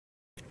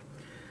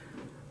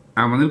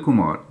I'm Anil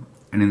Kumar,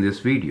 and in this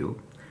video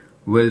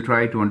we'll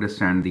try to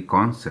understand the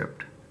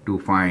concept to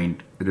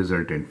find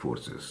resultant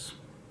forces.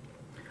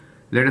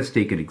 Let us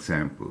take an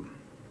example.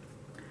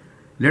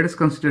 Let us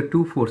consider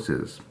two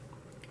forces,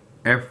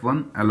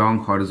 F1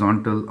 along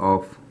horizontal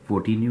of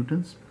 40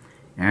 newtons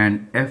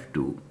and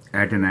F2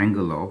 at an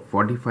angle of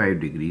 45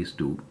 degrees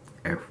to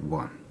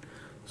F1.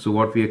 So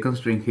what we are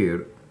considering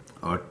here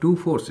are two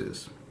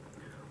forces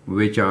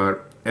which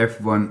are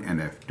F1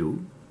 and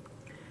F2.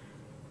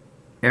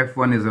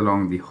 F1 is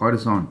along the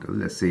horizontal.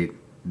 Let's say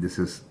this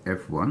is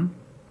F1.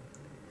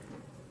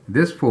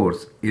 This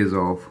force is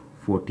of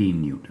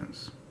 14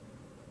 newtons.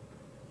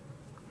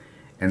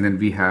 And then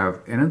we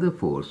have another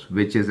force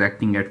which is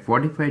acting at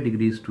 45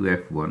 degrees to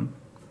F1.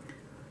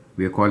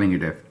 We are calling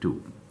it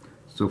F2.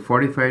 So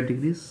 45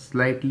 degrees,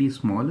 slightly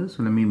smaller.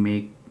 So let me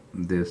make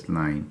this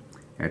line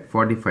at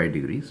 45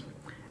 degrees,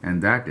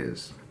 and that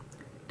is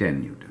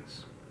 10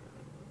 newtons.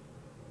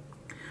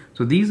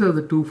 So these are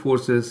the two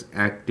forces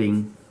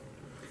acting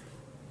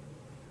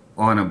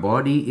on a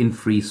body in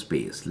free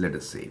space, let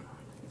us say,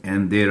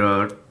 and there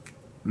are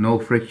no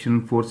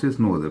friction forces,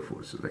 no other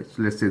forces, right?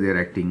 So let's say they're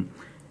acting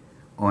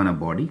on a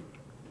body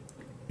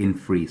in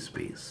free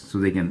space, so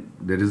the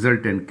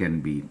resultant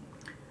can be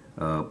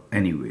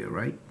anywhere,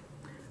 right?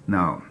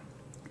 Now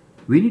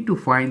we need to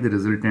find the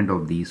resultant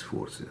of these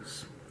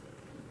forces.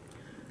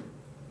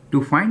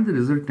 To find the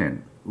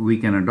resultant, we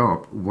can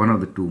adopt one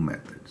of the two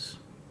methods.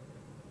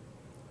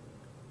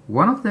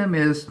 One of them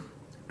is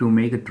to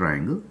make a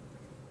triangle,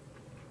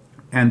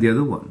 and the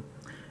other one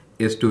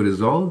is to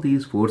resolve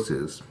these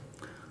forces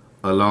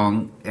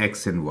along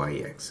x and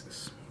y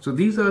axis. So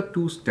these are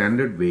two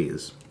standard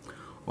ways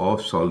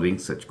of solving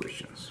such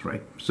questions,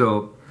 right?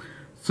 So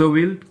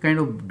we'll kind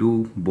of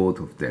do both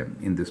of them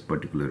in this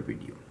particular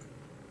video.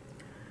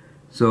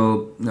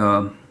 So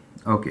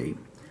okay,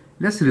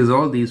 let's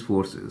resolve these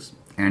forces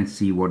and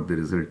see what the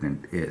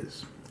resultant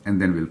is, and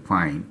then we'll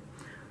find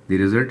the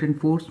resultant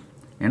force,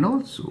 and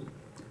also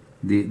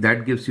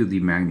that gives you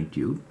the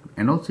magnitude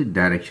and also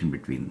direction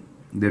between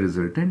the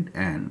resultant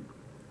and,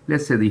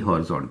 let's say, the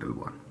horizontal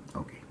one.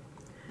 Okay,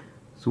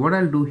 so what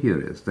I'll do here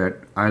is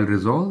that I'll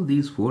resolve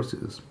these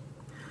forces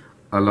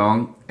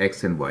along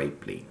x and y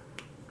plane.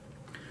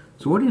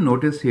 So what you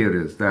notice here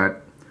is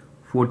that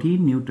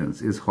 14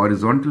 newtons is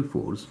horizontal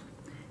force,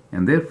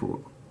 and therefore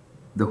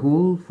the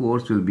whole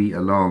force will be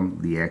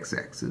along the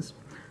x-axis.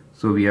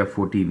 So we have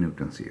 14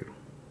 newtons here.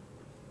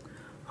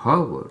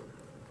 However,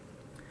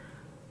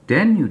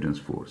 10 newtons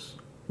force,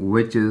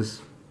 which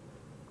is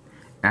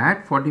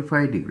at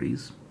 45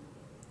 degrees,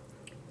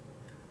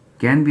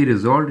 can be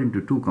resolved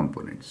into two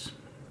components.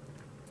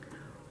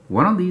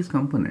 One of these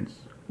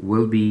components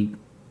will be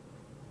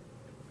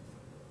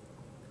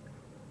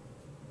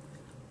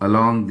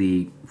along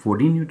the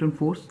 14 Newton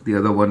force, the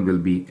other one will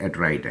be at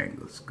right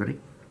angles, correct?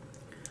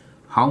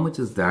 How much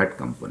is that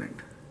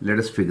component? Let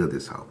us figure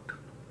this out.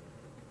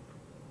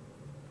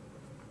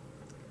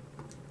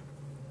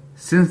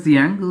 Since the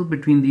angle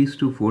between these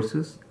two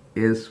forces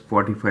is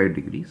 45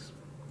 degrees,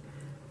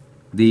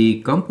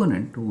 the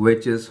component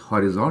which is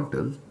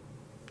horizontal,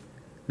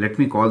 let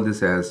me call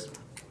this as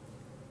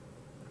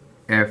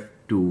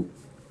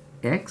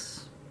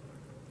F2x,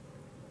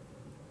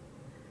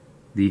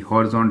 the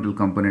horizontal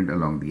component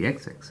along the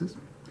x-axis,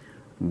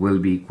 will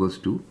be equals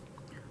to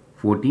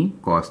 14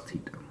 cos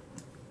theta.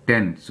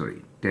 10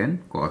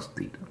 cos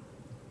theta.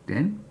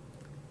 10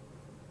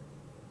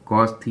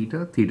 cos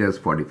theta. Theta is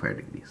 45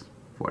 degrees.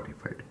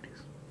 45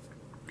 degrees.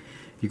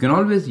 You can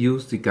always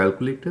use the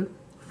calculator,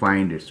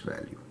 find its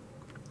value.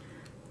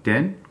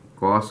 10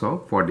 cos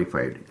of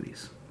 45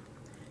 degrees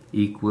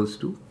equals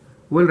to,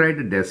 we'll write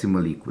a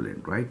decimal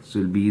equivalent, right? So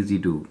it'll be easy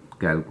to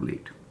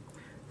calculate.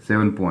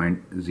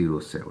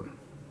 7.07.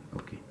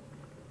 Okay.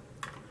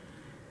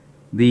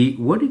 The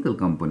vertical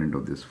component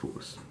of this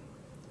force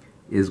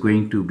is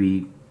going to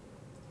be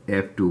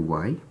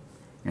F2y,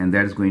 and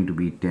that's going to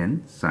be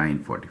 10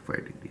 sine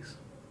 45 degrees.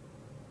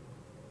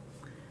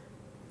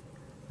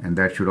 And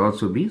that should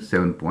also be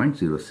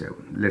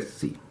 7.07. Let's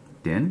see.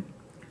 10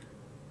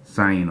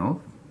 sine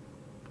of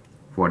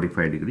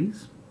 45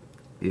 degrees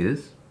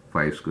is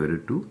 5 square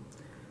root 2,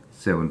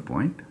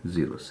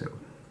 7.07.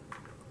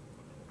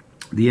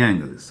 The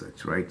angle is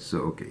such, right? So,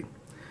 okay,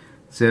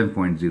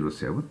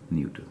 7.07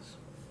 newtons.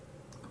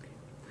 Okay.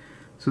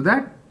 So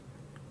that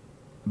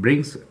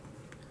brings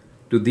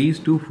to these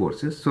two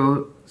forces.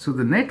 So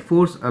the net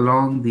force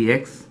along the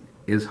x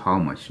is how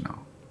much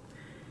now?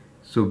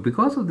 So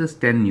because of this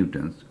 10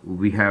 newtons,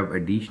 we have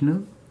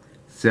additional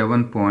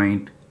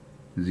 7.07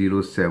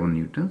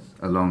 newtons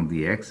along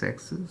the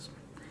x-axis,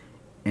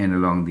 and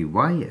along the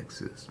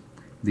y-axis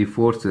the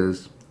force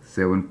is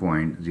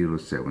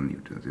 7.07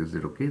 newtons. Is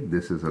it okay?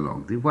 This is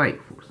along the y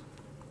force.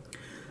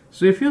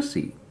 So if you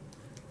see,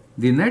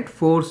 the net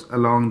force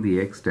along the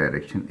x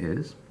direction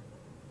is,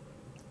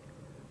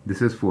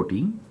 this is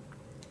 14,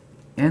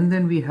 and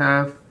then we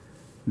have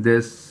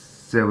this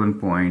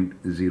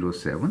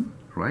 7.07,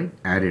 right?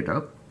 Add it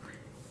up,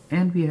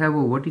 and we have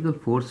a vertical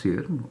force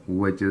here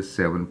which is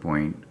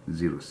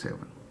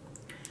 7.07.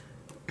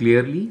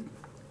 clearly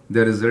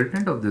the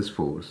resultant of this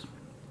force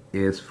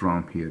is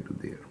from here to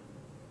there.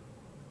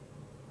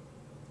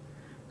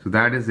 So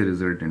that is the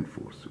resultant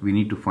force. We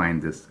need to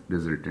find this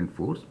resultant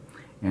force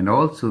and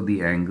also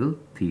the angle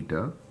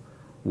theta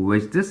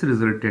which this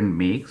resultant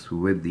makes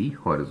with the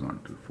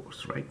horizontal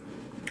force, right?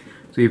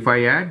 So if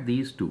I add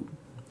these two,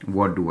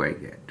 what do I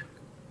get?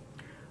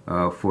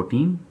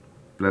 14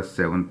 plus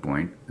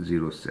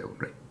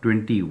 7.07, right?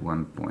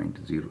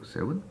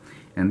 21.07,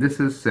 and this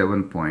is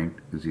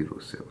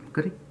 7.07,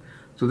 correct?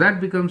 So that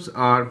becomes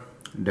our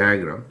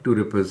diagram to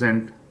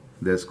represent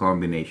this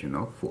combination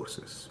of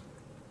forces.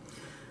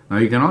 Now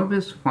you can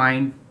always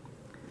find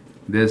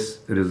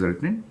this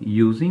resultant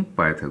using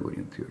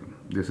Pythagorean theorem.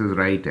 This is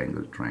right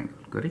angle triangle,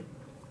 correct?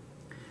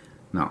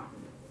 Now,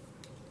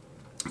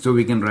 so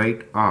we can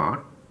write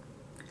R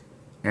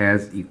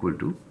as equal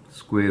to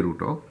square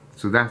root of,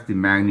 so that's the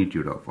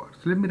magnitude of R.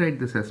 So let me write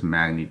this as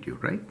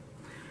magnitude, right?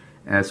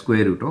 As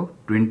square root of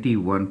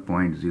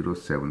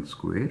 21.07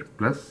 square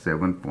plus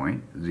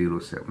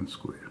 7.07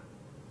 square.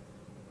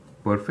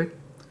 Perfect.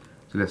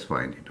 So let's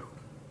find it out.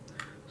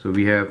 So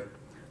we have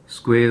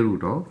square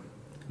root of,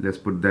 let's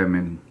put them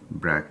in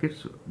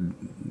brackets,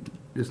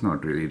 it's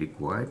not really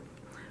required,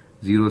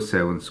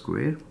 0.7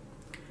 square,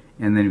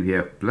 and then we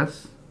have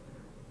plus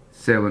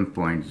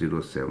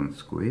 7.07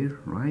 square,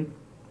 right?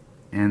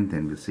 And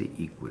then we say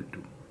equal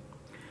to.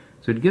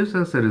 So it gives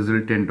us a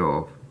resultant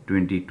of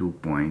 22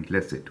 point,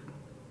 let's say 2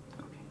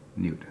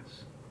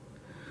 newtons.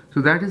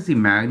 So that is the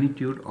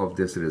magnitude of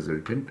this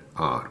resultant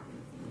R.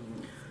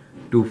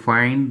 To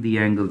find the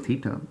angle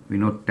theta, we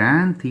know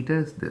tan theta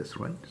is this,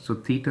 right? So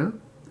theta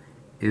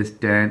is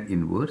tan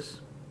inverse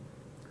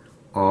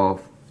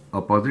of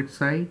opposite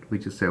side,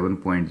 which is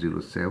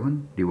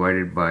 7.07,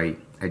 divided by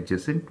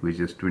adjacent, which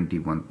is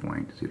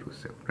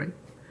 21.07, right?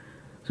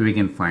 So we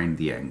can find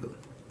the angle,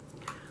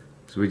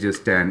 so which is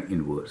tan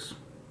inverse.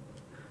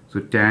 So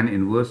tan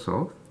inverse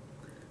of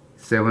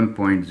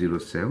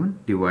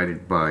 7.07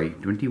 divided by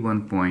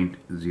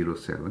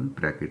 21.07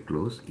 bracket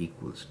close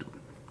equals to.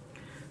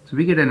 So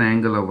we get an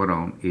angle of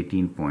around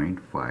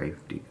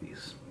 18.5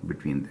 degrees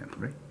between them,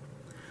 right?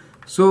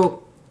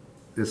 So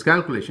this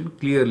calculation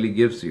clearly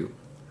gives you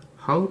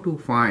how to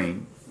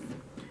find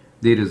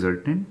the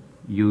resultant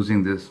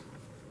using this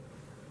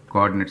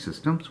coordinate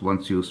systems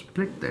once you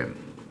split them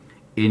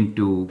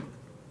into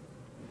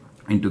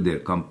their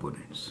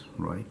components,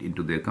 right?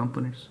 Into their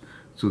components.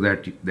 So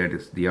that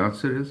is the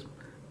answer is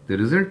the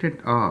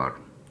resultant R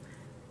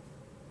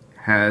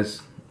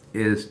is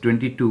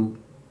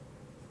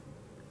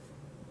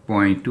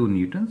 22.2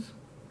 newtons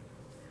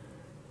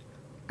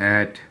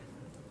at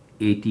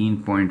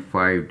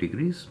 18.5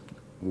 degrees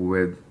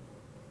with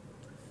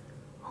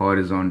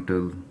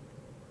horizontal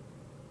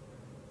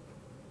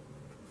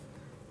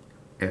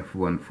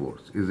F1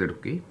 force. Is that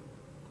okay?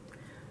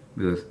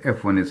 Because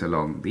F1 is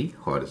along the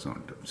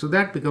horizontal. So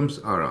that becomes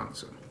our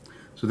answer.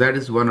 So that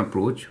is one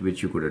approach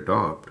which you could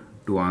adopt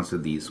to answer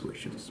these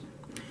questions.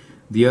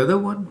 The other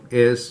one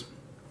is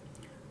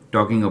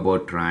talking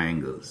about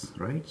triangles,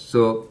 right?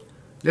 So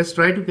let's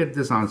try to get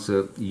this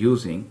answer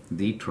using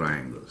the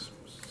triangles.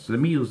 So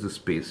let me use the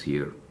space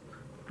here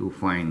to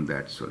find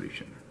that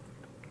solution.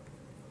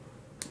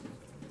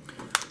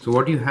 So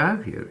what you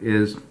have here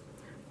is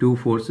two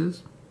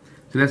forces.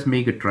 So let's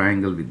make a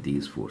triangle with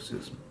these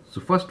forces. So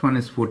first one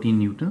is 14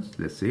 newtons.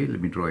 Let's say, let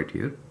me draw it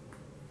here,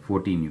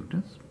 14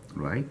 newtons,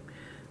 right?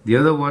 The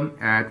other one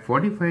at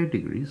 45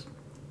 degrees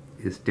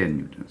is 10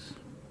 newtons.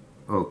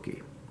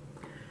 Okay.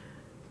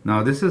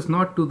 Now this is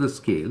not to the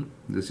scale.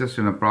 This is just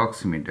an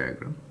approximate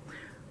diagram.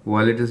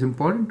 While it is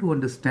important to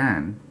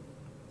understand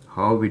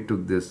how we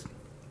took this.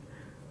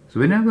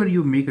 So whenever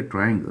you make a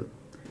triangle,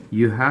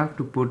 you have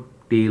to put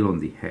tail on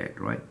the head,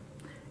 right?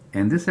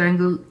 And this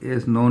angle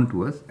is known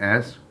to us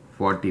as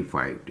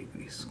 45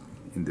 degrees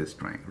in this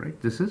triangle, right?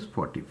 This is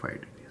 45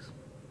 degrees.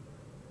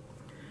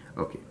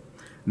 Okay.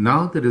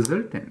 Now the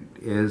resultant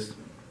is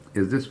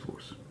this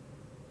force.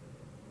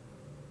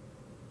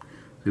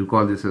 We'll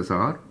call this as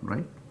R,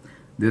 right?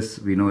 This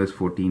we know is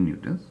 14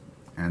 newtons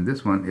and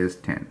this one is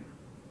 10.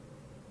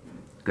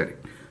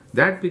 Correct.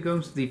 That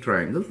becomes the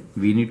triangle.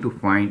 We need to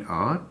find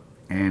R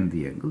and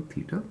the angle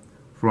theta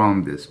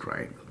from this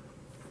triangle.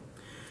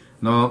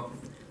 Now,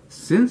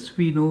 since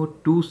we know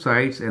two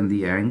sides and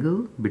the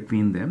angle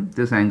between them,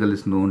 this angle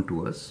is known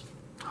to us.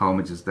 How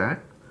much is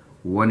that?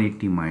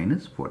 180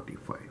 minus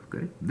 45,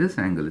 correct? This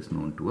angle is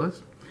known to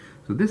us.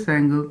 So this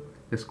angle,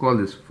 let's call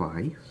this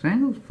phi. So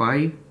angle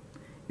phi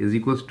is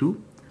equals to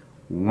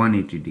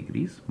 180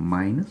 degrees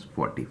minus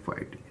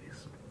 45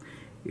 degrees.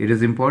 It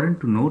is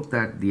important to note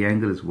that the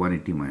angle is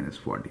 180 minus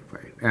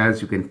 45,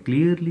 as you can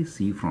clearly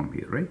see from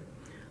here, right?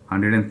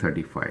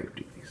 135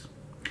 degrees.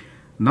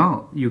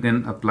 Now you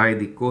can apply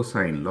the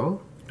cosine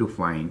law to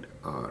find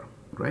R,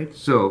 right?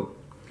 So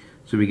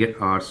we get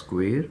R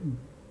square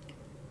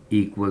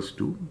equals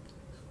to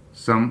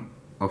sum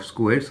of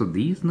squares. So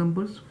these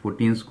numbers,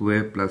 14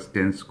 square plus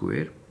 10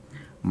 square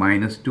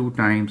minus 2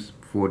 times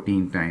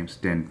 14 times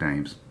 10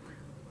 times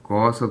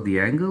cos of the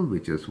angle,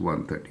 which is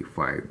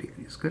 135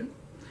 degrees, correct?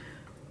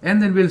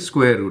 And then we'll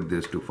square root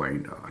this to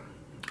find r.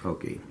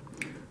 Okay,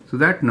 so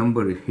that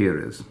number here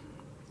is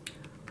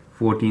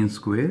 14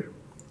 square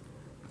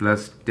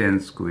plus 10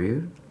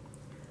 square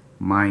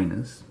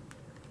minus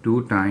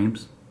 2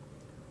 times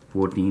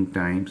 14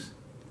 times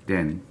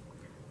 10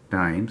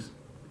 times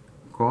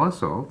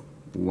cos of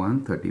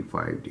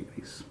 135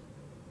 degrees.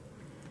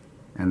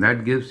 And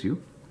that gives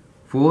you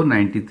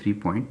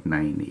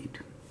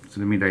 493.98.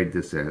 So let me write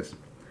this as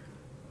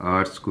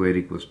r square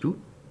equals to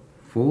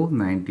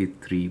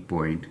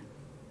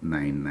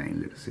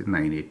 493.99, let's say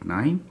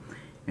 989,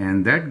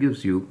 and that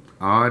gives you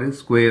r is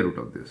square root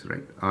of this,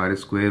 right? R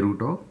is square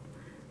root of,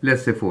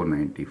 let's say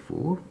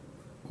 494,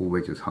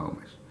 which is how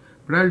much?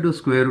 But I'll do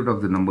square root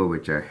of the number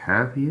which I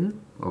have here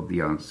of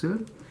the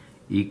answer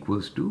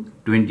equals to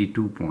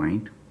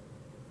 22.22,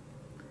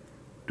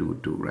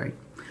 right?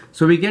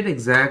 So we get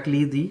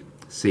exactly the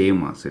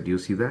same answer. Do you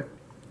see that?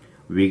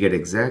 We get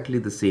exactly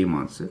the same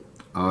answer,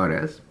 r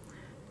as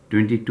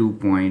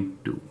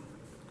 22.2.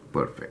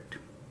 Perfect.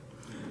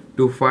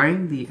 To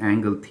find the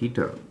angle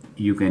theta,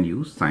 you can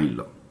use sine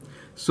law.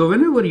 So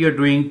whenever you're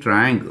doing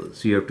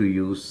triangles, you have to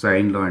use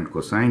sine law and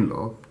cosine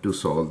law to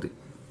solve the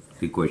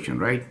equation,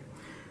 right?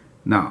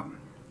 Now,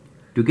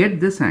 to get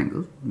this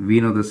angle, we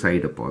know the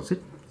side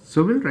opposite.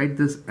 So we'll write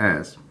this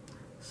as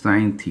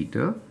sine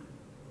theta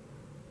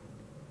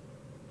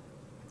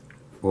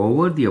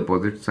over the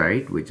opposite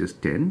side, which is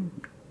 10,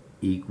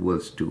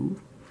 equals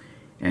to,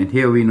 and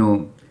here we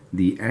know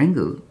the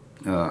angle,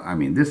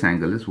 this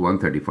angle is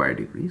 135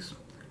 degrees,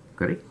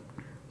 correct?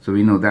 So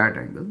we know that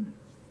angle.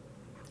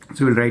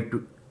 So we'll write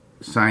to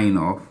sine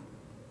of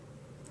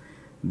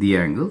the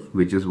angle,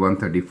 which is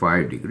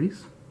 135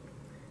 degrees,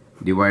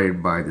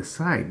 divided by the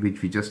side,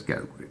 which we just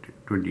calculated,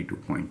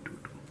 22.22,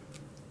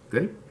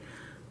 correct?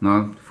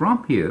 Now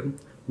from here,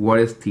 what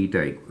is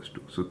theta equals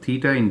to? So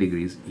theta in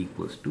degrees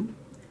equals to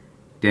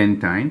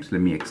 10 times,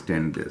 let me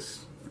extend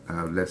this,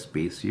 less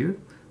space here,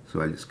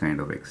 so I'll just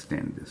kind of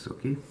extend this,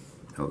 okay?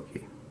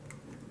 Okay.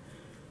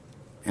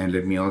 And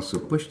let me also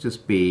push this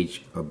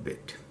page a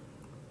bit.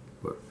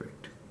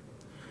 Perfect.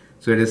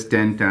 So it is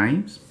 10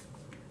 times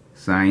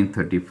sine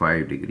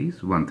 35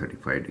 degrees,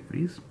 135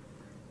 degrees,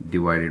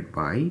 divided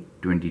by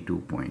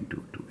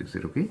 22.22. Is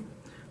it okay?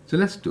 So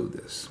let's do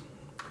this.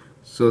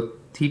 So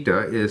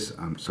theta is,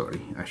 I'm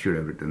sorry, I should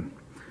have written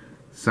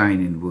sine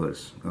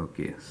inverse.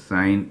 Okay,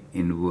 sine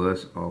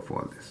inverse of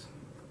all this.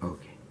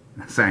 Okay,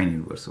 sine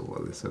inverse of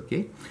all this.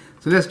 Okay,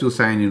 so let's do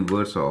sine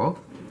inverse of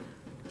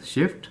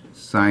shift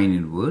sine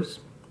inverse.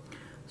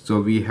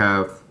 So we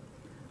have,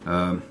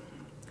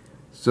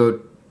 so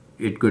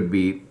it could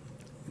be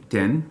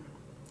 10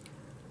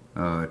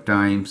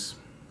 times,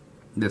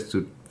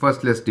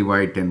 first let's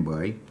divide 10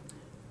 by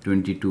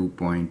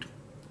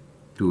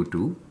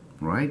 22.22,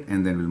 right?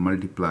 And then we'll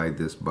multiply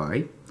this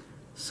by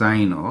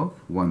sine of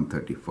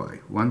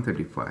 135.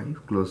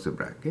 135, close the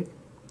bracket,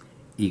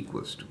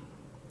 equals to.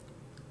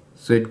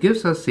 So it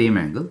gives us same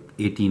angle,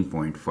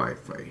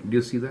 18.55. Do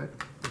you see that?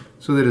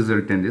 So the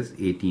resultant is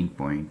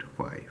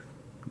 18.5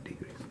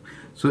 degrees.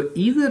 So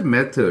either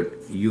method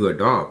you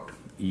adopt,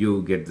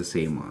 you get the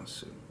same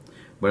answer.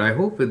 But I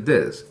hope with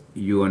this,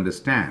 you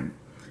understand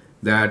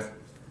that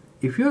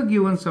if you are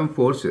given some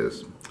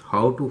forces,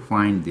 how to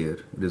find their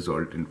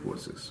resultant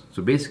forces.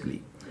 So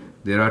basically,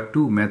 there are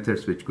two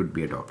methods which could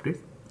be adopted.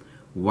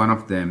 One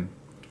of them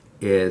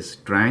is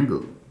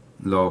triangle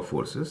law of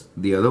forces.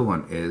 The other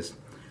one is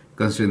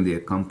considering their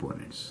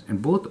components.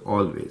 And both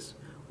always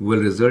will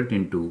result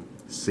into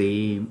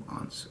same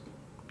answer,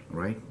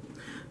 right?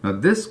 Now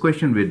this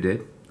question we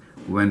did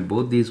when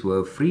both these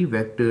were free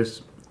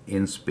vectors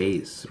in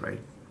space,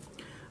 right?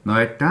 Now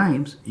at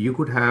times you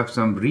could have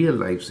some real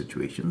life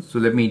situations. So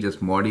let me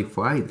just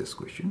modify this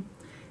question.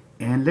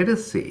 And let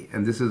us say,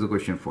 and this is a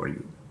question for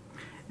you,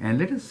 and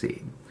let us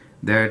say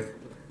that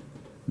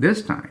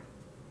this time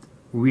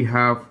we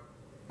have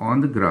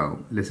on the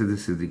ground, let's say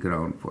this is the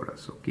ground for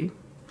us, okay?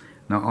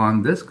 Now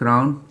on this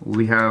ground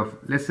we have,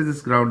 let's say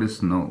this ground is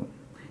snow,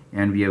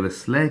 and we have a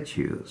sledge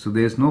here, so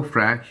there's no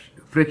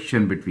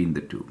friction between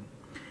the two.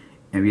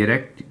 And we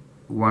are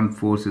one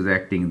force is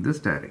acting in this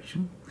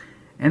direction,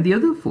 and the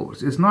other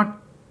force is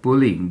not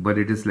pulling, but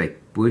it is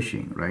like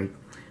pushing, right?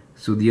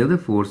 So the other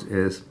force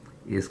is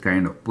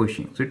kind of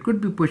pushing. So it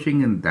could be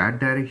pushing in that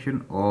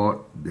direction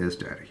or this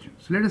direction.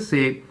 So let us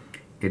say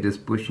it is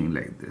pushing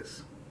like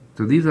this.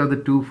 So these are the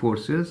two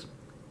forces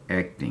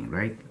acting,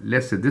 right?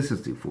 Let's say this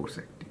is the force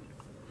acting.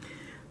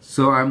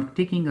 So I'm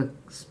taking a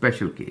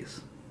special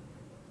case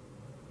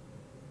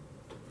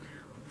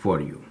for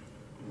you.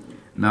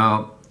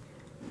 Now,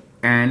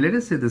 and let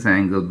us say this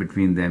angle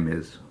between them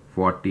is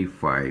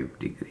 45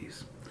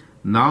 degrees.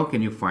 Now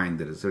can you find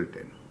the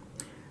resultant?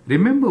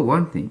 Remember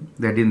one thing,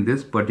 that in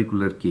this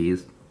particular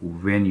case,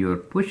 when you're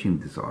pushing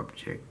this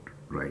object,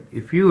 right,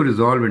 if you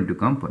resolve into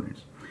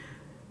components,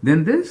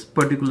 then this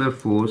particular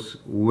force,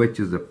 which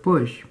is a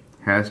push,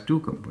 has two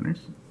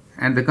components,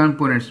 and the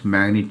components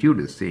magnitude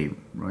is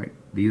same, right?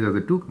 These are the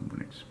two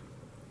components.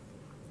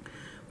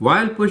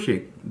 While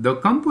pushing, the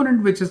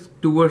component which is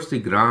towards the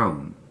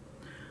ground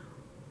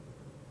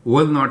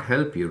will not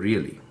help you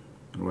really,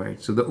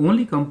 right? So the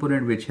only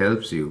component which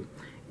helps you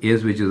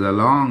is which is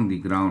along the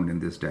ground in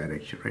this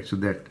direction, right? So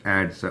that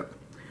adds up.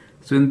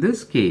 So in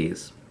this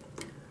case,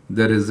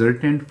 the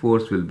resultant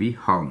force will be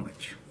how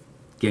much?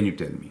 Can you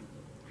tell me?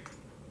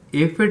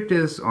 If it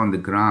is on the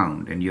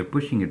ground and you're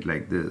pushing it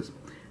like this,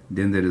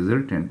 then the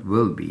resultant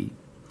will be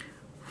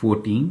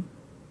 14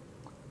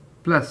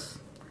 plus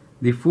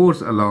the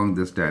force along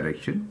this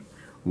direction,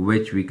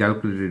 which we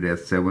calculated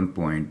as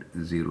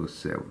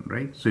 7.07,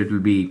 right? So it will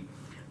be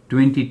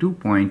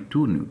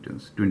 22.2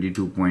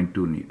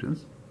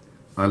 newtons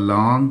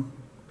along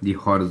the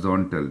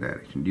horizontal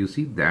direction. Do you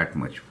see that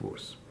much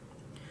force?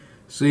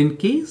 So in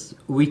case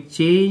we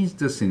change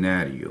the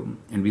scenario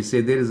and we say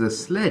there is a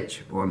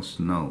sledge on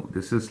snow,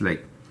 this is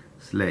like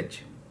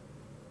sledge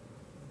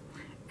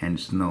and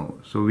snow.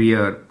 So we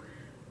are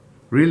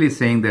really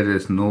saying that there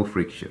is no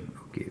friction,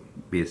 okay,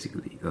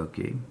 basically,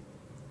 okay.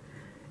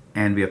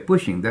 And we are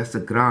pushing, that's the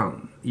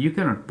ground. You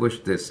cannot push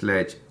the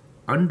sledge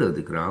under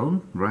the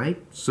ground,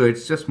 right? So it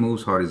just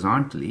moves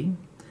horizontally.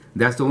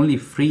 That's the only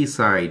free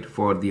side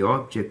for the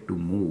object to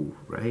move,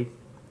 right?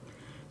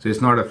 So it's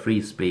not a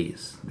free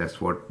space. That's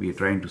what we are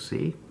trying to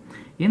say.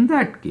 In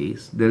that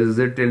case, the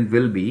resultant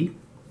will be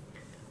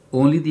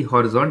only the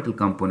horizontal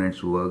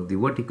components work. The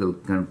vertical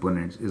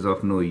components is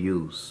of no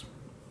use.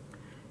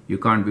 You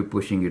can't be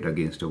pushing it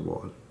against a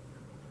wall.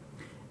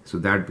 So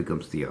that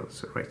becomes the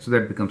answer, right? So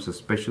that becomes a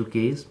special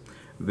case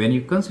when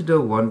you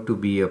consider one to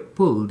be a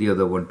pull, the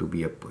other one to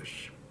be a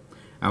push.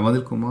 I'm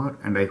Anil Kumar,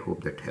 and I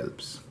hope that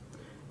helps.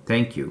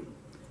 Thank you,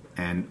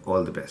 and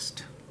all the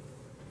best.